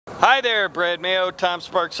Hi there, Brad Mayo, Tom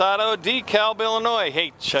Sparks Auto, DeKalb, Illinois.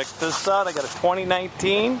 Hey, check this out. I got a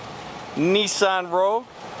 2019 Nissan Rogue,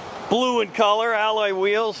 blue in color, alloy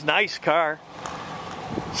wheels, nice car.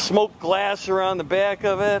 Smoked glass around the back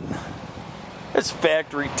of it. It's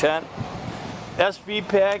factory tint. SV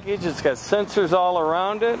package, it's got sensors all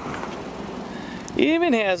around it. It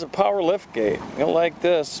even has a power lift gate. You'll like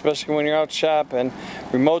this, especially when you're out shopping.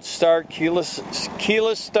 Remote start, keyless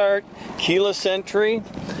start, keyless entry.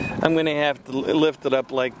 I'm going to have to lift it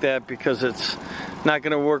up like that because it's not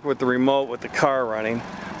going to work with the remote with the car running.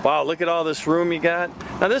 Wow, look at all this room you got.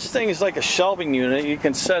 Now this thing is like a shelving unit. You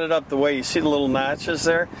can set it up the way you see the little notches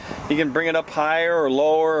there. You can bring it up higher or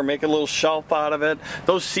lower or make a little shelf out of it.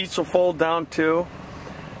 Those seats will fold down too.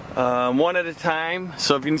 One at a time,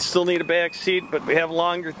 so if you still need a back seat but we have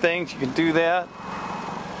longer things, you can do that.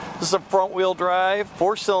 This is a front wheel drive,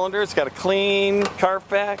 4-cylinder. It's got a clean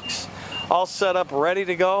Carfax, all set up, ready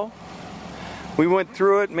to go. We went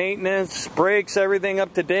through it, maintenance, brakes, everything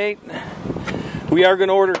up to date. We are going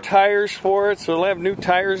to order tires for it, so it'll have new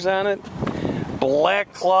tires on it.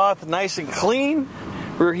 Black cloth, nice and clean.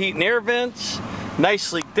 Rear heat and air vents, nice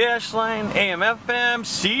sleek dash line, AM, FM,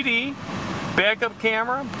 CD. Backup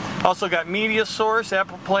camera, also got media source,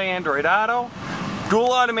 Apple Play, Android Auto,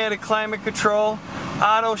 dual automatic climate control,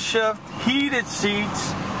 auto shift, heated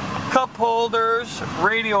seats, cup holders,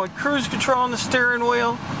 radio and cruise control on the steering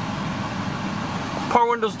wheel, power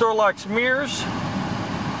windows, door locks, mirrors,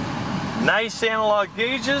 nice analog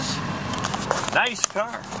gauges, nice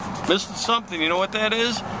car. Missing something, you know what that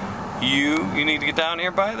is? You need to get down here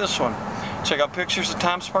and buy this one. Check out pictures at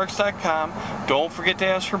tomsparks.com. Don't forget to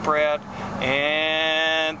ask for Brad.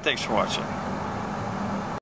 And thanks for watching.